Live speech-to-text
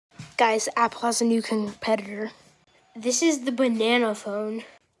guys, Apple has a new competitor. This is the banana phone.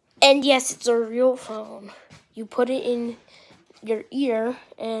 And yes, it's a real phone. You put it in your ear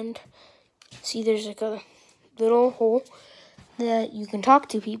and see there's like a little hole that you can talk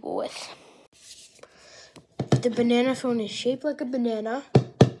to people with. The banana phone is shaped like a banana.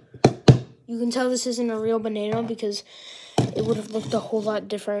 You can tell this isn't a real banana because it would have looked a whole lot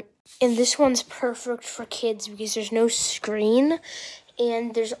different. And this one's perfect for kids because there's no screen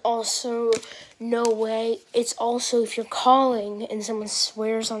and there's also no way. It's also if you're calling and someone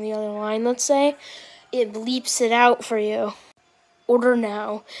swears on the other line, let's say, it bleeps it out for you. Order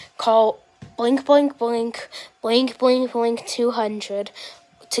now. Call blank, blank, blank, blank, blank, blank 200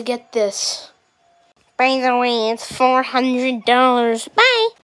 to get this. By the way, it's $400. Bye.